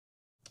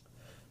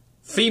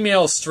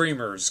Female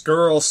streamers,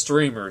 girl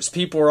streamers,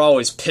 people are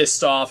always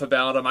pissed off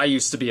about them. I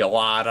used to be a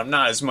lot. I'm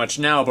not as much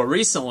now, but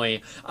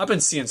recently I've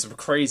been seeing some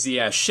crazy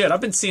ass shit. I've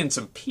been seeing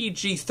some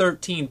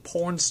PG-13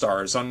 porn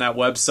stars on that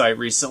website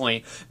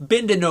recently,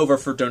 bending over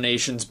for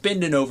donations,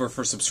 bending over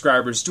for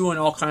subscribers, doing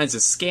all kinds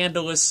of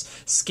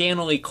scandalous,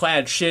 scantily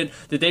clad shit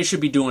that they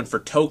should be doing for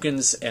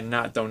tokens and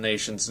not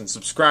donations and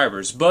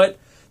subscribers. But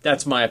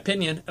that's my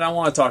opinion, and I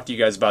want to talk to you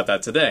guys about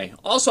that today.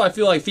 Also, I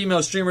feel like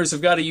female streamers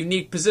have got a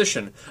unique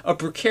position, a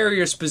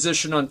precarious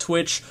position on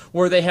Twitch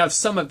where they have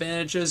some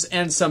advantages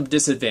and some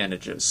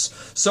disadvantages.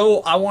 So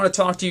I want to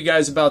talk to you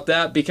guys about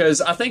that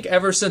because I think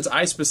ever since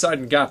Ice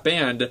Poseidon got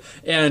banned,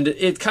 and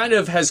it kind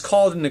of has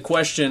called into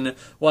question,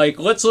 like,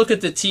 let's look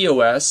at the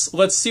TOS,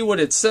 let's see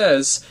what it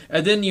says,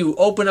 and then you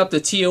open up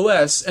the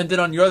TOS, and then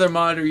on your other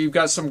monitor you've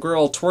got some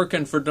girl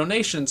twerking for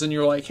donations, and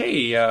you're like,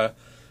 hey,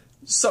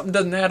 something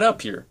doesn't add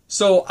up here.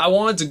 So I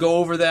wanted to go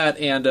over that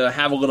and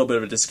have a little bit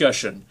of a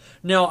discussion.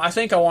 Now, I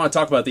think I want to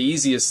talk about the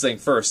easiest thing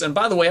first. And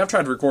by the way, I've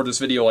tried to record this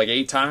video like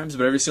 8 times,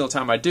 but every single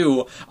time I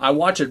do, I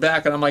watch it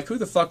back and I'm like, who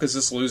the fuck is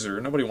this loser?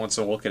 Nobody wants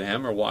to look at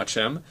him or watch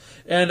him.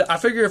 And I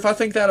figure if I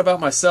think that about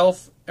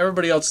myself,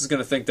 everybody else is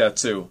going to think that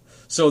too.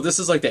 So this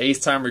is like the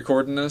 8th time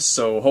recording this,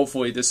 so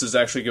hopefully this is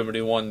actually going to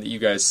be one that you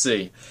guys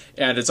see.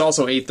 And it's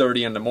also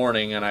 8:30 in the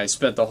morning, and I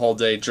spent the whole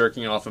day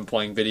jerking off and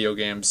playing video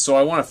games, so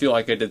I want to feel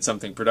like I did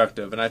something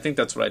productive, and I think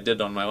that's what I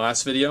did on my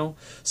last video,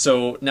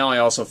 so now I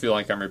also feel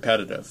like I'm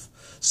repetitive.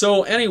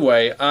 So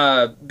anyway,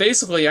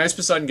 basically Ice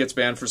Poseidon gets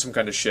banned for some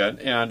kind of shit,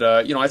 and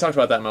you know, I talked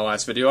about that in my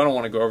last video. I don't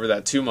want to go over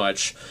that too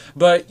much,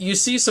 but you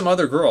see some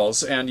other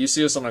girls, and you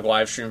see us on like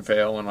Livestream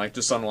Fail and like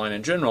just online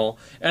in general,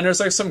 and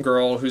there's like some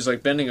girl who's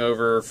like bending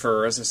over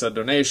for, as I said,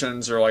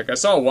 donations, or like I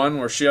saw one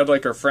where she had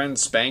like her friend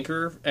spank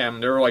her,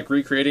 and they were like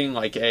recreating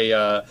like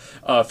a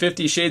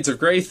 50 Shades of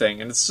Grey thing,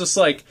 and it's just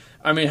like,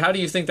 I mean, how do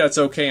you think that's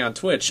okay on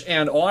Twitch?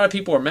 And a lot of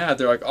people are mad.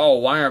 They're like, oh,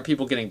 why aren't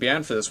people getting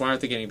banned for this? Why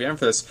aren't they getting banned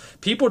for this?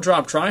 People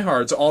drop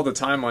tryhards all the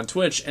time on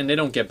Twitch, and they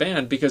don't get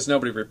banned because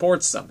nobody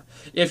reports them.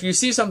 If you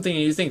see something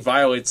you think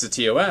violates the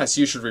TOS,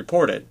 you should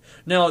report it.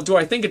 Now, do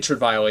I think it should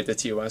violate the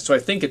TOS? Do I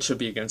think it should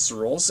be against the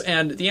rules?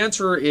 And the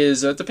answer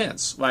is, it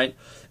depends, right?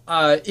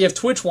 If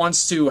Twitch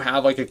wants to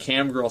have like a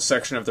cam girl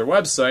section of their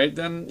website,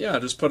 then yeah,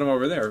 just put them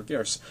over there, who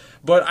cares?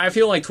 But I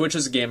feel like Twitch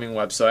is a gaming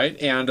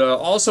website, and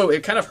also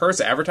it kind of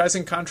hurts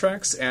advertising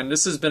contracts, and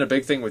this has been a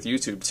big thing with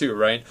YouTube too,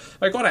 right?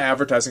 Like a lot of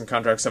advertising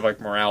contracts have like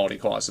morality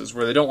clauses,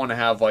 where they don't want to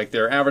have like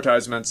their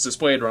advertisements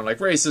displayed around like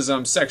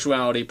racism,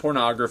 sexuality,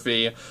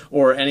 pornography,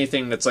 or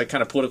anything that's like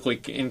kind of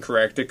politically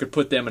incorrect that could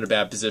put them in a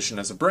bad position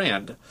as a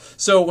brand.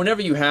 So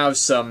whenever you have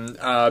some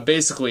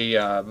basically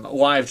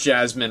live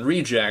Jasmine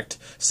reject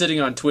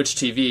sitting on Twitch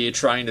TV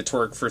trying to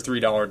twerk for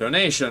 $3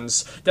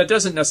 donations, that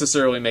doesn't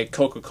necessarily make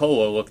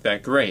Coca-Cola look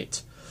that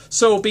great.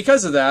 So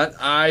because of that,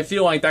 I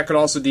feel like that could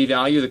also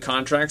devalue the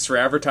contracts for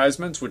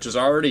advertisements, which is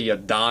already a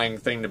dying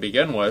thing to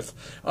begin with,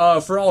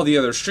 for all the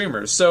other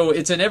streamers. So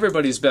it's in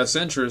everybody's best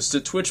interest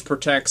that Twitch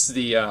protects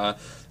the,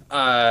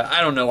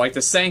 I don't know, like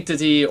the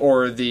sanctity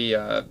or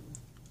the,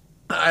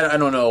 I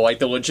don't know, like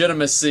the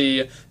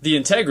legitimacy, the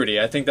integrity,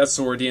 I think that's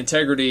the word, the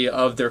integrity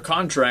of their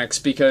contracts,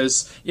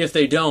 because if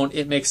they don't,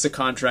 it makes the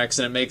contracts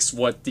and it makes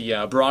what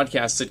the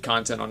broadcasted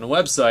content on the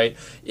website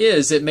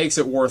is, it makes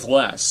it worth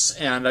less.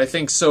 And I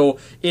think so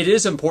it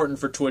is important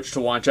for Twitch to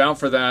watch out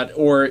for that,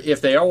 or if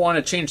they all want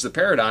to change the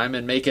paradigm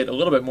and make it a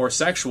little bit more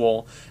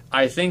sexual,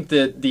 I think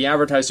that the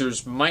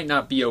advertisers might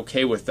not be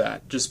okay with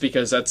that, just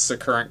because that's the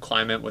current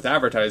climate with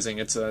advertising.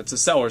 It's a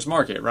seller's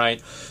market, right?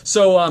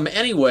 So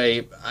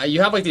anyway,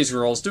 you have like these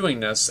girls doing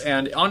this,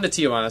 and on the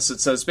TOS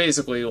it says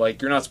basically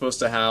like you're not supposed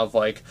to have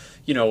like,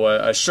 you know,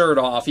 a shirt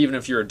off, even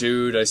if you're a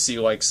dude. I see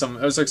like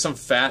it was like some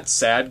fat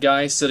sad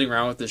guy sitting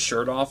around with his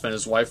shirt off, and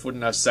his wife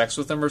wouldn't have sex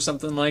with him or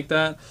something like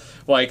that.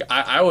 Like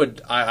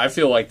I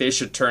feel like they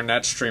should turn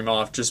that stream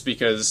off, just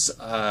because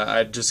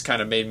it just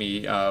kind of made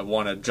me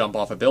want to jump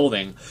off a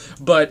building.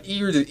 But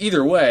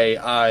either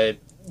way,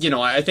 you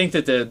know, I think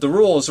that the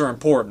rules are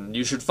important.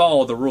 You should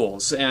follow the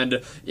rules,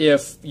 and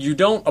if you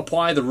don't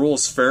apply the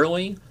rules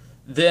fairly,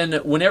 then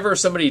whenever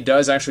somebody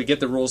does actually get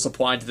the rules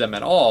applied to them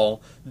at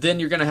all, then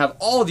you're going to have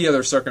all the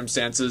other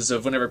circumstances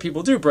of whenever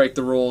people do break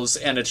the rules,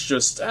 and it's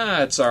just,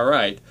 it's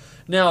alright.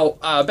 Now,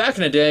 back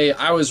in the day,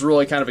 I was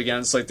really kind of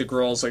against like the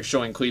girls like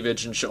showing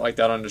cleavage and shit like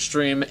that on the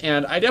stream,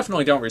 and I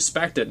definitely don't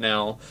respect it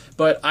now,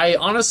 but I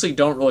honestly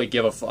don't really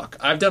give a fuck.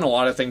 I've done a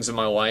lot of things in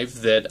my life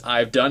that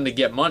I've done to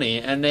get money,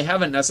 and they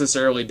haven't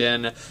necessarily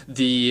been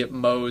the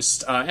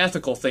most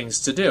ethical things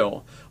to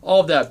do.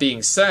 All of that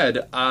being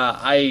said,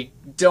 I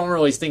don't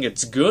really think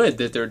it's good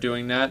that they're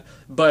doing that,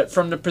 but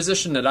from the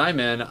position that I'm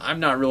in,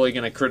 I'm not really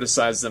going to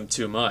criticize them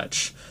too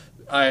much.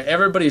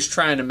 Everybody's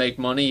trying to make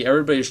money,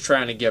 everybody's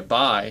trying to get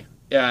by,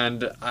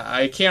 and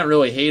I can't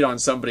really hate on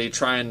somebody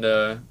trying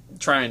to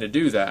trying to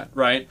do that,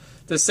 right?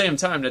 At the same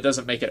time, that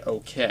doesn't make it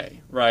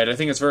okay, right? I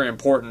think it's very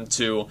important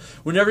to,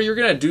 whenever you're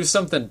going to do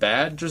something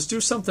bad, just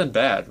do something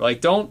bad.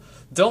 Like, don't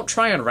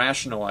try and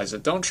rationalize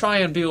it. Don't try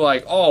and be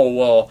like, oh,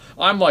 well,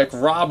 I'm like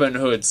Robin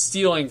Hood,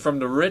 stealing from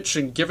the rich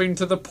and giving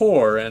to the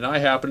poor, and I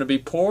happen to be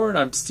poor and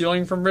I'm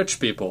stealing from rich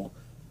people.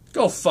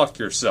 Go fuck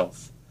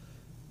yourself.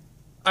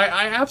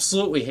 I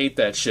absolutely hate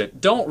that shit.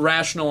 Don't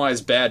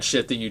rationalize bad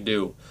shit that you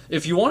do.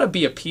 If you want to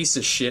be a piece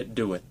of shit,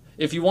 do it.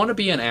 If you want to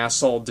be an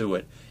asshole, do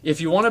it.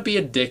 If you want to be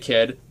a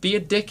dickhead, be a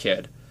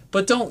dickhead.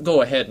 But don't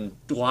go ahead and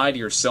lie to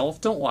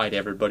yourself. Don't lie to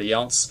everybody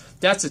else.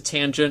 That's a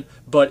tangent,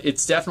 but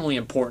it's definitely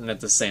important at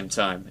the same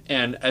time.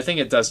 And I think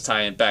it does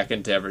tie it back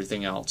into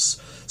everything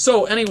else.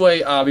 So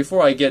anyway,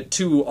 before I get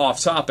too off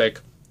topic,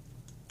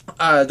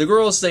 the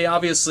girls, they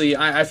obviously,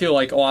 I feel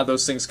like a lot of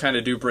those things kind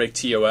of do break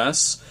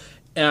TOS.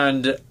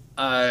 And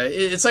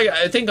it's like,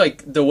 I think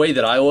like the way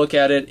that I look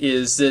at it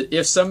is that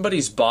if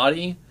somebody's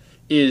body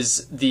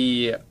is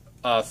the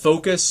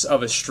focus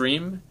of a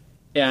stream,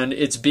 and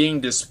it's being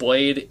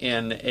displayed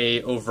in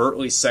a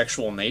overtly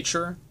sexual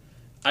nature,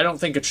 I don't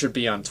think it should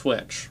be on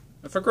Twitch.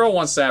 If a girl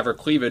wants to have her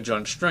cleavage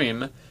on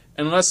stream,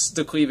 unless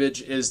the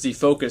cleavage is the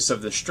focus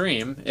of the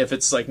stream, if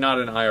it's like not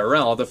an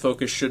IRL, the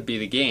focus should be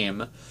the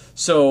game.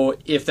 So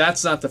if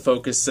that's not the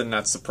focus, then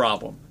that's the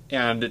problem.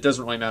 And it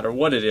doesn't really matter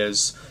what it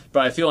is,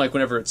 but I feel like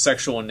whenever it's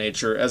sexual in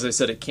nature, as I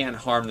said, it can't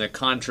harm the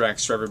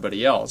contracts for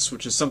everybody else,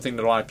 which is something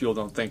that a lot of people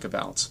don't think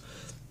about.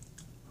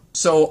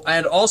 So,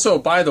 and also,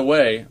 by the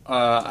way,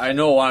 I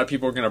know a lot of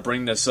people are going to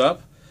bring this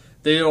up.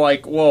 They're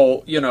like,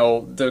 well, you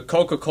know, the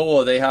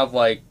Coca-Cola, they have,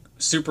 like,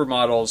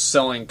 supermodels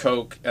selling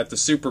Coke at the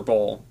Super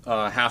Bowl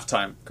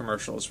halftime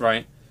commercials,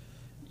 right?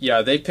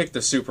 Yeah, they pick the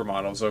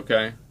supermodels,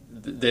 okay?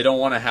 They don't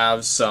want to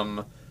have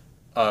some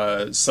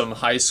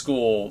high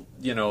school,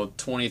 you know,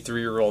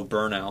 23-year-old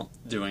burnout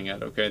doing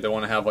it, okay? They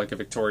want to have, like, a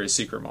Victoria's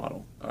Secret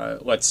model.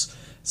 It's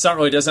not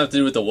really, doesn't have to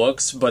do with the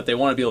looks, but they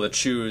want to be able to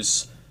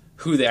choose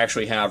who they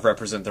actually have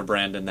represent their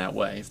brand in that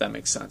way, if that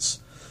makes sense.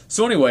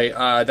 So anyway,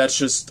 that's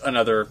just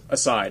another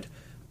aside.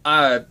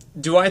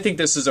 Do I think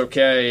this is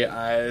okay?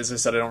 As I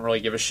said, I don't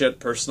really give a shit,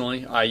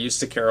 personally. I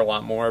used to care a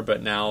lot more,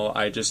 but now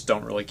I just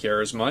don't really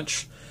care as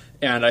much.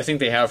 And I think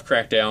they have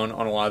cracked down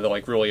on a lot of the,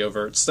 like, really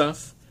overt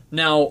stuff.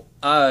 Now,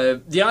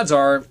 the odds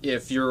are,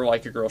 if you're,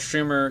 like, a girl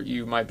streamer,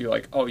 you might be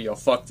like, oh, yo,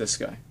 fuck this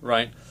guy,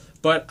 right?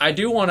 But I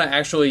do want to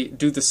actually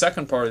do the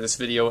second part of this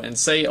video and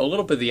say a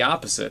little bit the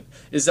opposite.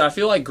 Is that I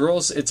feel like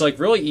girls, it's like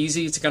really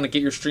easy to kind of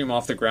get your stream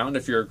off the ground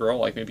if you're a girl,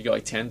 like maybe get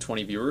like 10,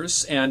 20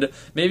 viewers. And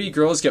maybe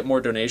girls get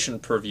more donation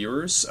per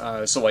viewers.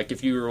 So like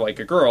if you're like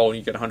a girl and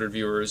you get 100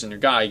 viewers and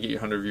your guy you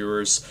get 100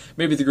 viewers,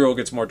 maybe the girl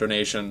gets more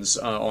donations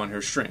on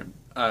her stream,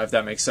 if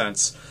that makes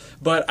sense.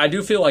 But I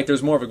do feel like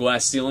there's more of a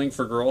glass ceiling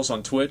for girls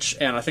on Twitch,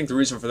 and I think the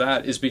reason for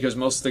that is because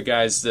most of the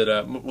guys that,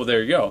 well,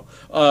 there you go.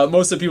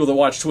 Most of the people that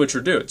watch Twitch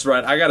are dudes,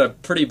 right? I got a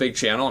pretty big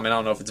channel. I mean, I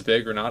don't know if it's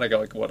big or not. I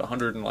got like, what,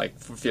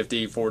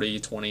 150, 40,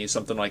 20,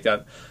 something like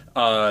that,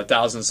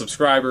 1,000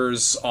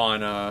 subscribers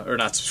on, or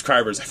not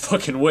subscribers, I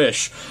fucking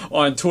wish,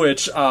 on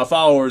Twitch,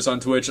 followers on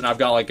Twitch, and I've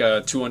got like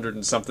 200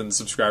 and something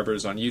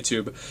subscribers on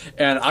YouTube.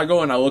 And I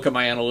go and I look at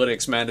my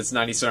analytics, man, it's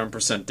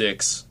 97%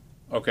 dicks,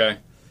 okay?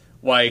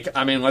 Like,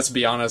 I mean, let's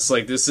be honest,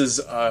 like, this is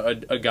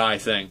a guy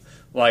thing.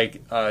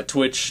 Like,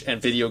 Twitch and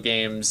video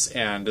games,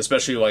 and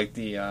especially, like,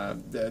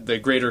 the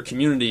greater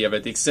community of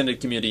it, the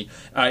extended community,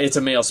 it's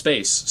a male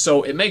space.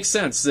 So it makes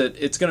sense that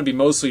it's going to be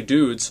mostly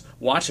dudes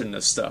watching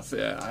this stuff.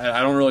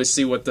 I don't really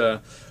see what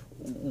the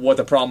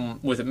problem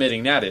with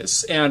admitting that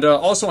is. And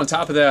also on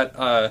top of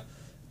that,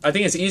 I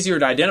think it's easier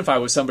to identify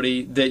with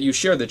somebody that you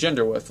share the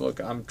gender with. Look,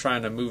 I'm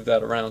trying to move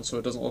that around so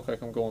it doesn't look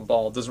like I'm going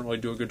bald. It doesn't really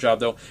do a good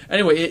job, though.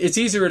 Anyway, it's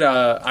easier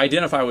to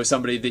identify with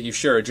somebody that you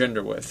share a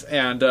gender with.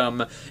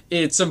 And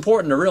it's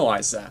important to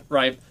realize that,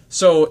 right?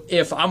 So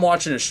if I'm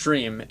watching a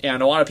stream,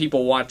 and a lot of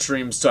people watch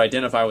streams to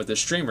identify with the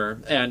streamer,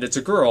 and it's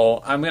a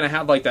girl, I'm going to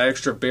have like that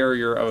extra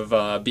barrier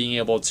of being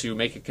able to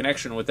make a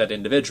connection with that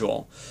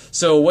individual.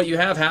 So what you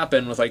have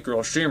happen with like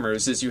girl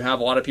streamers is you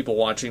have a lot of people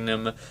watching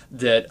them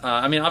that,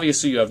 I mean,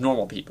 obviously you have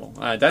normal people.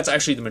 That's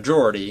actually the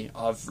majority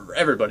of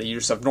everybody. You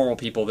just have normal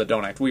people that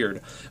don't act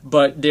weird.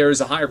 But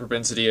there's a higher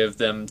propensity of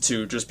them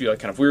to just be like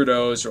kind of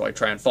weirdos or like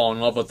try and fall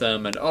in love with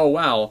them. And, oh,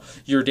 wow,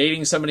 you're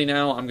dating somebody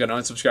now? I'm going to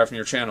unsubscribe from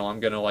your channel.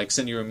 I'm going to like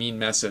send you a mean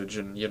message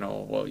and, you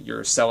know, well, you're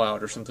a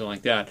sellout or something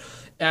like that.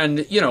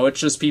 And, you know, it's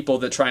just people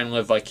that try and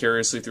live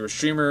vicariously through a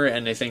streamer,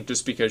 and they think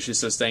just because she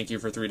says thank you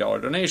for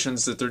 $3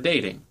 donations that they're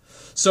dating.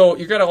 So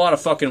you got a lot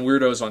of fucking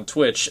weirdos on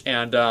Twitch,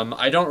 and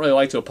I don't really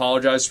like to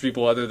apologize to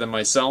people other than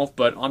myself,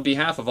 but on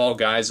behalf of all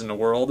guys in the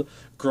world,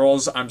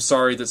 girls, I'm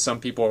sorry that some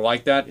people are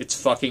like that. It's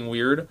fucking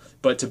weird,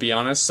 but to be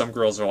honest, some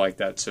girls are like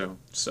that too.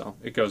 So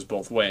it goes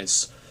both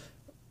ways.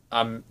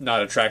 I'm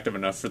not attractive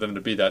enough for them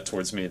to be that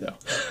towards me, though.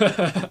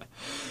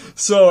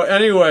 So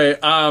anyway,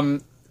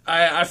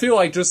 I feel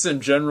like just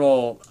in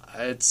general,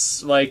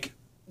 it's like,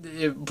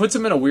 it puts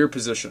them in a weird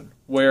position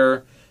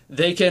where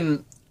they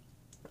can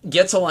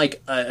get to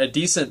like a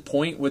decent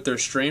point with their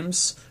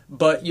streams,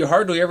 but you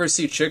hardly ever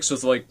see chicks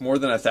with like more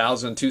than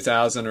 1,000,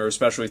 2,000, or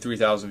especially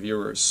 3,000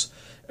 viewers.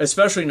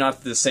 Especially not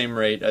at the same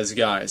rate as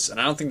guys. And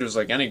I don't think there's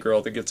like any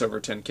girl that gets over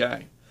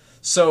 10K.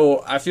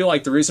 So I feel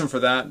like the reason for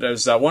that,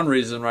 there's that one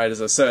reason, right,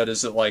 as I said,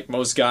 is that like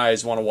most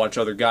guys want to watch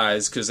other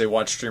guys because they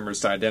watch streamers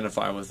to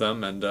identify with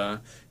them,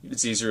 and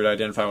it's easier to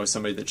identify with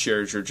somebody that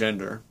shares your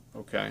gender.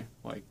 Okay,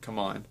 like, come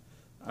on.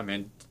 I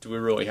mean, do we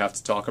really have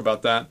to talk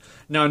about that?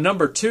 Now,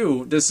 number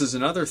two, this is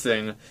another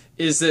thing,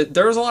 is that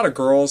there was a lot of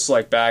girls,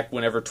 like back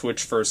whenever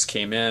Twitch first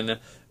came in,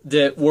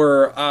 that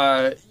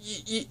were,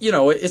 you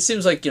know, it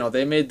seems like, you know,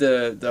 they made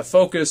the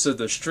focus of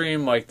the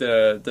stream, like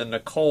the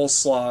Nicole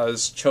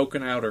Slaws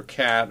choking out her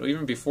cat, or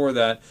even before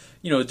that,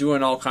 you know,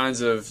 doing all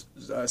kinds of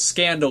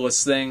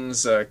scandalous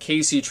things,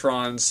 Casey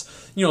Trons,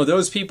 you know,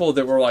 those people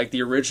that were like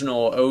the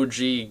original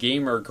OG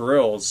gamer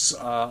grills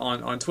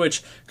on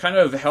Twitch kind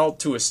of helped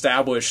to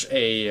establish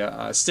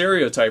a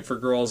stereotype for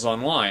girls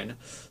online.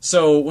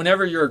 So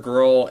whenever you're a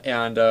girl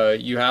and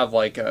you have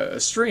like a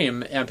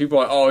stream and people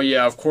are like, oh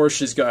yeah, of course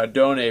she's got a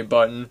donate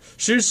button,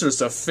 she's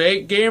just a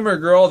fake gamer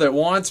girl that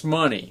wants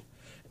money.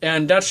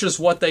 And that's just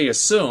what they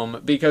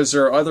assume, because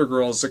there are other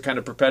girls that kind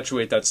of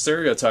perpetuate that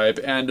stereotype.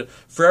 And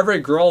for every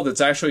girl that's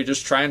actually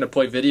just trying to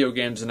play video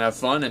games and have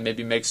fun and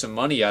maybe make some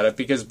money at it,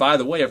 because, by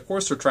the way, of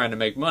course they're trying to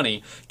make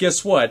money,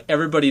 guess what?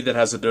 Everybody that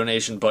has a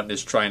donation button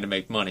is trying to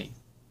make money.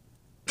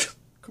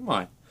 Come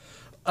on.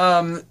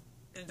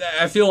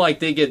 I feel like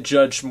they get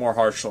judged more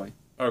harshly,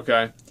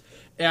 okay?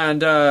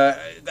 And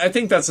I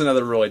think that's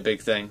another really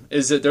big thing,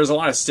 is that there's a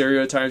lot of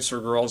stereotypes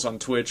for girls on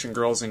Twitch and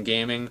girls in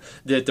gaming,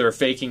 that they're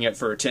faking it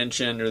for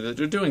attention, or that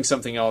they're doing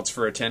something else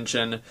for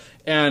attention.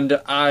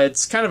 And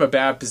it's kind of a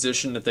bad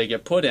position that they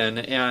get put in.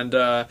 And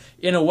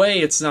in a way,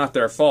 it's not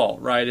their fault,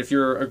 right? If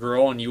you're a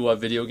girl and you love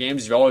video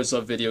games, you always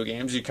love video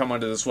games, you come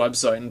onto this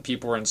website and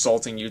people are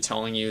insulting you,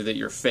 telling you that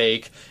you're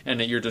fake and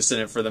that you're just in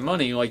it for the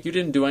money. Like, you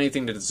didn't do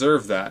anything to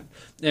deserve that.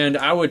 And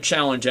I would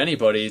challenge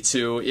anybody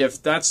to,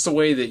 if that's the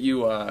way that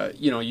you,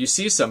 you know, you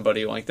see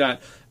somebody like that,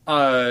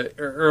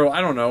 or I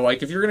don't know,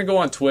 like if you're gonna go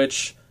on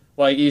Twitch,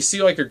 like you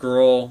see like a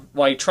girl,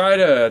 like try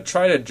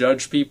to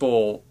judge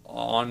people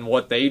on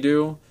what they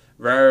do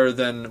rather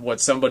than what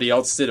somebody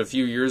else did a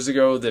few years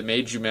ago that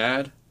made you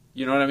mad.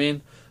 You know what I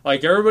mean?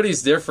 Like,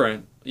 everybody's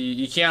different.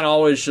 You can't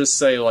always just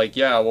say like,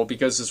 yeah, well,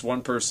 because this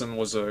one person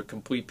was a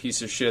complete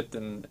piece of shit,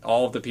 then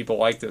all of the people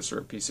like this are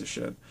a piece of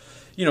shit.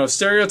 You know,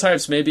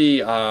 stereotypes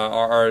maybe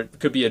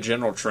could be a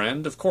general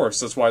trend. Of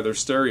course, that's why they're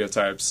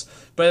stereotypes.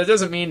 But it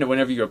doesn't mean that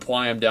whenever you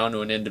apply them down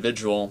to an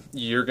individual,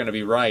 you're going to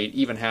be right,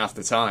 even half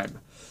the time.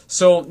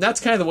 So that's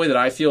kind of the way that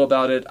I feel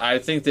about it. I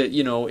think that,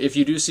 you know, if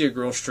you do see a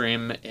girl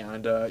stream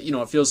and, you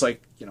know, it feels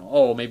like, you know,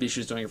 oh, maybe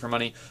she's doing it for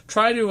money,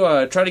 try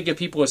to give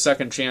people a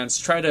second chance.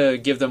 Try to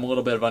give them a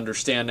little bit of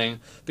understanding,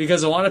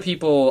 because a lot of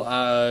people,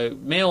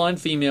 male and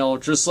female,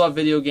 just love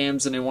video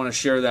games and they want to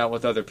share that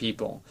with other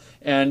people.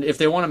 And if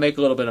they want to make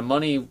a little bit of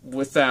money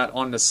with that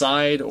on the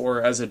side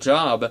or as a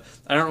job,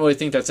 I don't really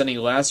think that's any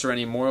less or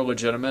any more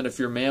legitimate if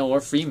you're male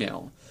or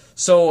female.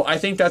 So I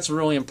think that's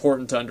really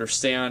important to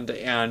understand,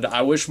 and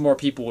I wish more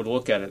people would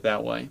look at it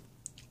that way.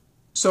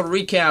 So to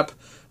recap,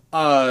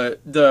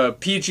 the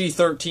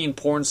PG-13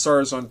 porn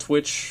stars on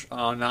Twitch,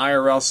 on the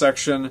IRL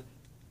section,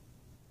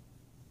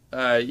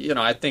 you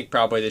know, I think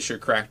probably they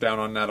should crack down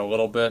on that a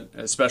little bit,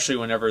 especially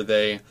whenever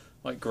they,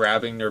 like,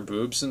 grabbing their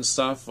boobs and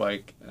stuff.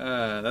 Like,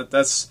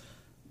 that's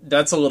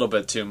a little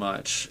bit too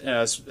much.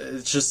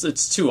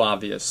 It's too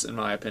obvious, in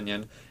my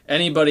opinion.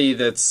 Anybody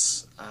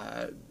that's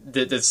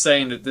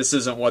saying that this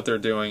isn't what they're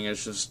doing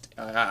is just,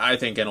 I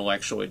think,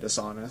 intellectually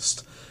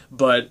dishonest.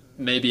 But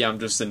maybe I'm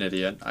just an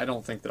idiot. I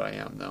don't think that I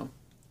am, though,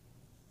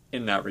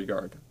 in that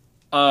regard.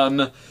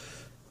 And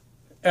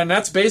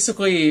that's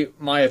basically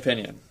my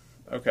opinion.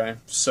 Okay,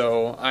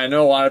 so I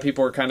know a lot of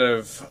people are kind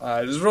of,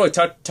 this is a really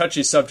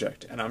touchy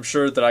subject, and I'm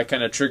sure that I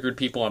kind of triggered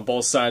people on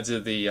both sides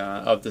of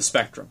the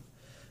spectrum.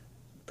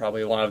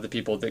 Probably a lot of the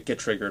people that get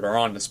triggered are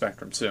on the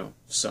spectrum too,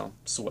 so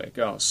it's the way it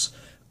goes.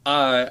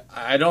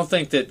 I don't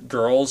think that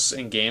girls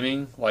in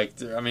gaming,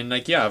 like, I mean,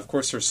 like, yeah, of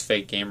course there's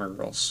fake gamer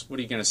girls. What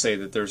are you going to say,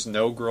 that there's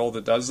no girl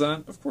that does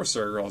that? Of course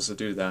there are girls that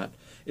do that.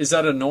 Is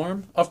that a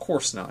norm? Of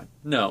course not.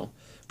 No.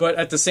 But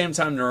at the same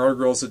time, there are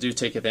girls that do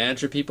take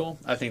advantage of people.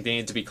 I think they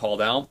need to be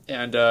called out.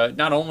 And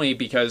not only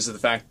because of the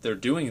fact that they're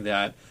doing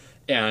that,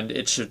 and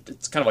it's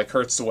kind of like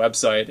hurts the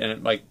website,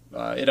 and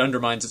it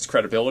undermines its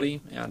credibility.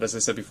 And as I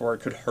said before,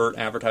 it could hurt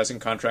advertising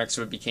contracts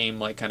if it became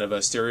like kind of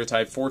a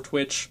stereotype for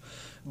Twitch.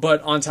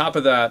 But on top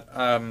of that,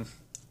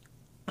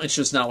 it's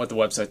just not what the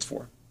website's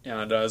for.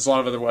 And there's a lot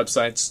of other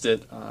websites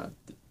that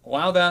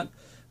allow that,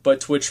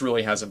 but Twitch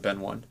really hasn't been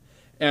one.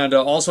 And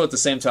also at the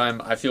same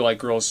time, I feel like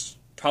girls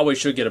probably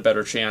should get a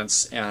better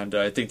chance, and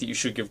I think that you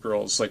should give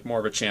girls like more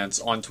of a chance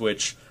on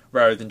Twitch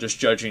rather than just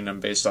judging them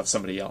based off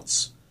somebody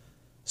else.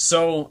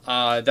 So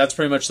that's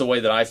pretty much the way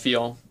that I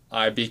feel.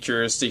 I'd be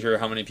curious to hear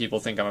how many people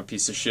think I'm a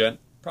piece of shit.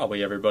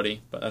 Probably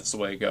everybody, but that's the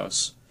way it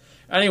goes.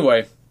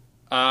 Anyway,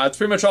 that's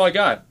pretty much all I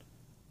got.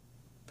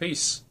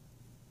 Peace.